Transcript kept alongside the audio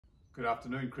Good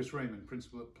afternoon, Chris Reeman,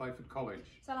 Principal at Playford College.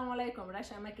 Assalamu alaikum,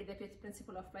 Rasha Amaki, Deputy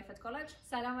Principal of Playford College.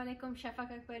 Salam alaikum, Shafaq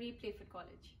Akbari, Playford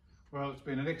College. Well, it's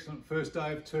been an excellent first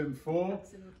day of term 4.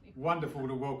 Absolutely. Wonderful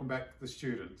to welcome back the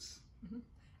students.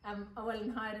 أول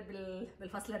نهار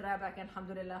بالفصل الرابع كان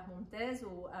الحمد لله ممتاز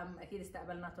وأكيد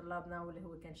استقبلنا طلابنا واللي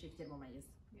هو كان شيء كتير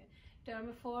مميز.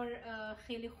 ترم 4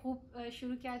 خیلی خوب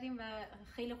شروع کردیم و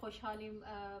خیلی خوشحالیم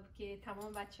که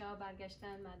تمام بچه‌ها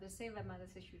برگشتن مدرسه و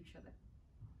مدرسه شروع شده.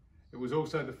 It was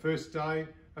also the first day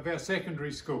of our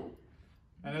secondary school.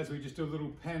 And as we just do a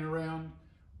little pan around,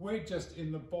 we're just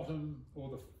in the bottom or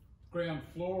the ground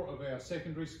floor of our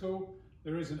secondary school.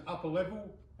 There is an upper level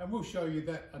and we'll show you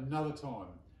that another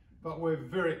time. But we're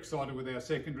very excited with our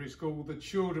secondary school. The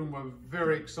children were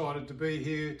very excited to be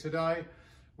here today.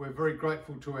 We're very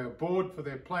grateful to our board for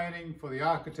their planning, for the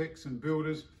architects and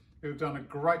builders who've done a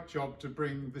great job to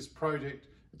bring this project.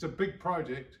 It's a big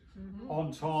project on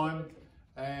time.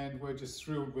 And we're just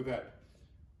thrilled with that.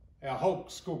 Our whole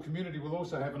school community will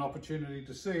also have an opportunity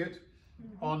to see it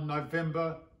on November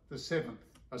the 7th,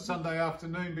 a Sunday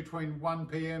afternoon between 1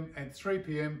 p.m. and 3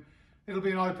 p.m. It'll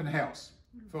be an open house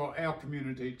for our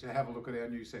community to have a look at our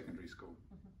new secondary school.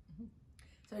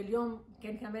 So اليوم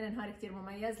كان كمان نهار كتير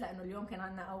مميز لأنه اليوم كان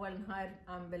عندنا أول نهار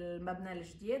بالمبنى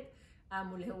الجديد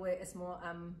واللي هو اسمه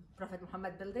بروفيت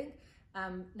محمد بيلدينج.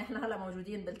 نحن هلا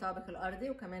موجودين بالطابق الارضي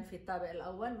وكمان في الطابق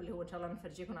الاول واللي هو ان شاء الله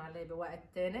نفرجيكم عليه بوقت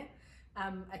ثاني.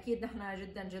 اكيد نحن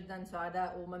جدا جدا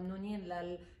سعداء وممنونين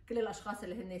لكل الاشخاص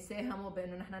اللي هن ساهموا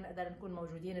بانه نحن نقدر نكون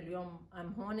موجودين اليوم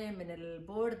هون، من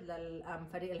البورد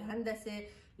للفريق الهندسي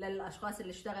للاشخاص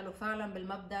اللي اشتغلوا فعلا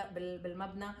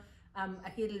بالمبنى.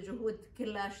 اكيد الجهود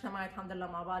كلها اجتمعت الحمد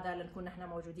لله مع بعضها لنكون نحن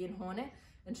موجودين هون.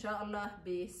 ان شاء الله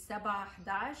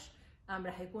ب7/11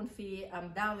 رح يكون في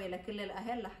دعوة لكل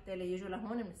الأهل لحتى يجوا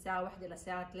لهون من الساعة 1 إلى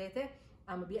الساعة 3.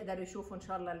 بيقدروا يشوفوا إن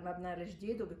شاء الله المبنى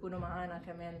الجديد وبيكونوا معنا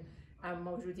كمان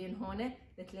موجودين هون.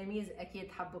 التلاميذ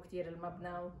أكيد حبوا كتير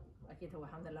المبنى وأكيد هو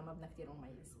الحمد لله مبنى كتير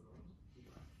مميز.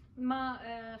 ما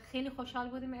خیلی خوشحال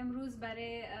بودیم امروز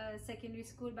برای سکندری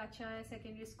سکول. بچه‌ها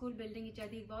سکندری سکول بیلدینگ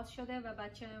جدید باز شده و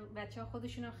بچه‌ها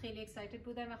خودشون خیلی اکسایتد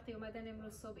بودن وقتی اومدن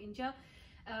امروز صبح اینجا.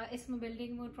 اسم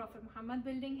بیلدینگمون پروفیت محمد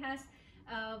بیلدینگ هست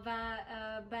و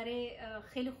برای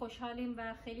خیلی خوشحالیم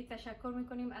و خیلی تشکر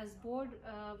میکنیم از بورد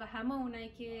و همه اونایی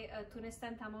که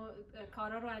تونستن تمام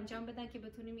کارا رو انجام بدن که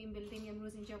بتونیم این بیلدینگ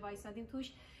امروز اینجا وایسادیم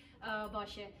توش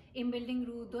باشه. این بیلدینگ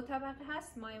رو 2 طبقه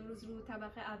هست. ما امروز رو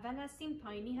طبقه اول هستیم،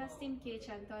 پایینی هستیم که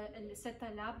 3 تا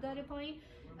لب داره پایین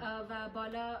و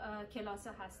بالا کلاس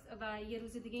هست و یه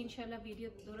روز دیگه انشالله ویدیو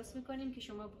درست میکنیم که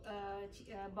شما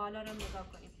بالا رو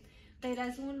نگاه کنیم. غیر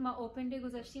از اون ما اوپن دی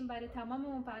گذاشتیم برای تمام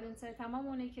اون پرنتس، تمام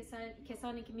اون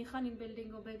کسانی که میخوان این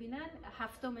بیلدینگ رو ببینن.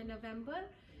 7 نوامبر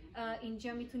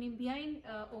اینجا میتونین بیاین،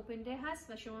 اوپن دی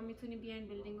هست و شما میتونین بیاین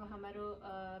بیلدینگ رو همه رو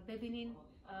ببینین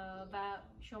و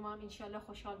شما انشالله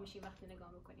خوشحال میشین وقتی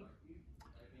نگاه میکنین.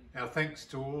 Our thanks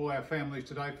to all our families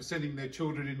today for sending their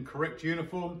children in correct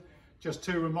uniform. Just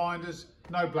 2 reminders,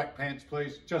 no black pants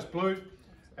please, just blue,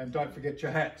 and don't forget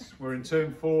your hats. We're in term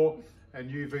 4 and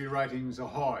UV ratings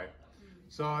are high.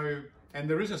 So, and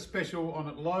there is a special on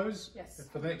at Lowe's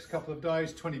for the next couple of days,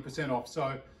 20% off. So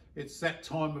it's that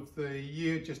time of the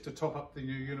year just to top up the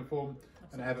new uniform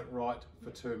and have it right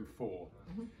for term 4.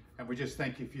 And we just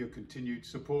thank you for your continued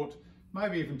support.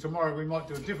 Maybe even tomorrow we might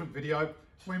do a different video.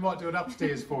 We might do it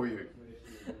upstairs for you.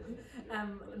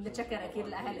 بنتشكر اكيد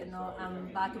الاهل انه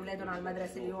بعتوا اولادهم على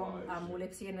المدرسه اليوم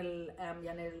ولابسين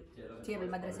يعني ثياب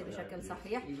المدرسه بشكل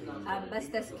صحيح.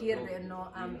 بس تذكير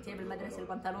بانه ثياب المدرسه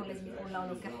البنطلون لازم يكون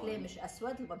لونه كحلي مش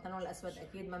اسود، البنطلون الاسود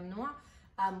اكيد ممنوع.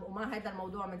 ومع هذا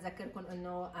الموضوع بنذكركم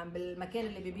انه بالمكان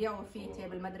اللي بيبيعوا فيه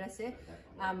ثياب المدرسه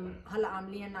هلا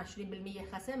عاملين 20%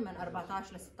 خصم من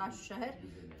 14 ل 16 شهر.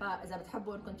 فاذا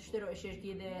بتحبوا انكم تشتروا اشياء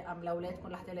جديده لاولادكم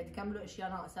لحتى تكملوا اشياء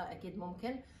ناقصه اكيد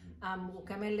ممكن.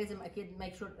 وكمان لازم اكيد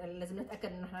لازم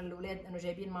نتاكد انه نحن الاولاد انه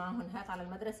جايبين معهم هات على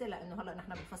المدرسه لانه هلا نحن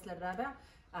بالفصل الرابع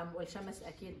والشمس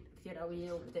اكيد كثير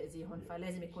قويه وبتاذيهم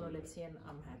فلازم يكونوا لابسين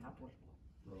هات على طول.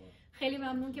 خیلی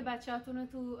ممنون که بچه‌هاتون رو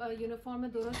تو یونیفرم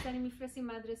درست دارین میفرستین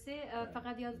مدرسه.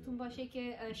 فقط یادتون باشه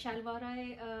که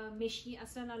شلوارای مشکی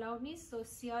اصلا الاو نیست و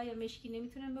سیاه یا مشکی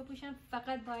نمیتونن بپوشن،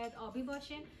 فقط باید آبی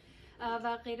باشه.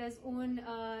 و غیر از اون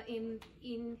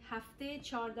این هفته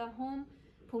 14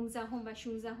 15 و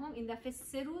 16 این دفعه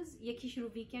 3 روز، یکیش رو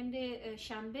ویکند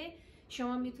شنبه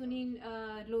شما میتونین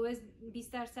لوز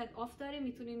 20% آف داره،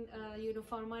 میتونین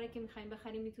یونیفرما رو که میخواین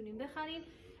بخرین میتونین بخرین.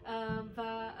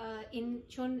 و این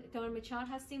چون ترم 4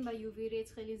 هستیم و یووی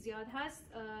ریت خیلی زیاد هست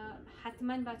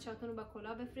حتما بچه‌هاتون رو با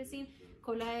کلاه بفرستین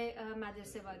کلاه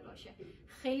مدرسه باید باشه.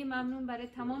 خیلی ممنون برای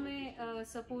تمام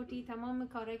سپورتی، تمام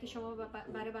کارهایی که شما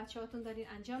برای بچه‌هاتون دارین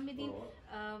انجام میدین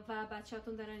و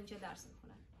بچه‌هاتون دارن اینجا درس میخونن.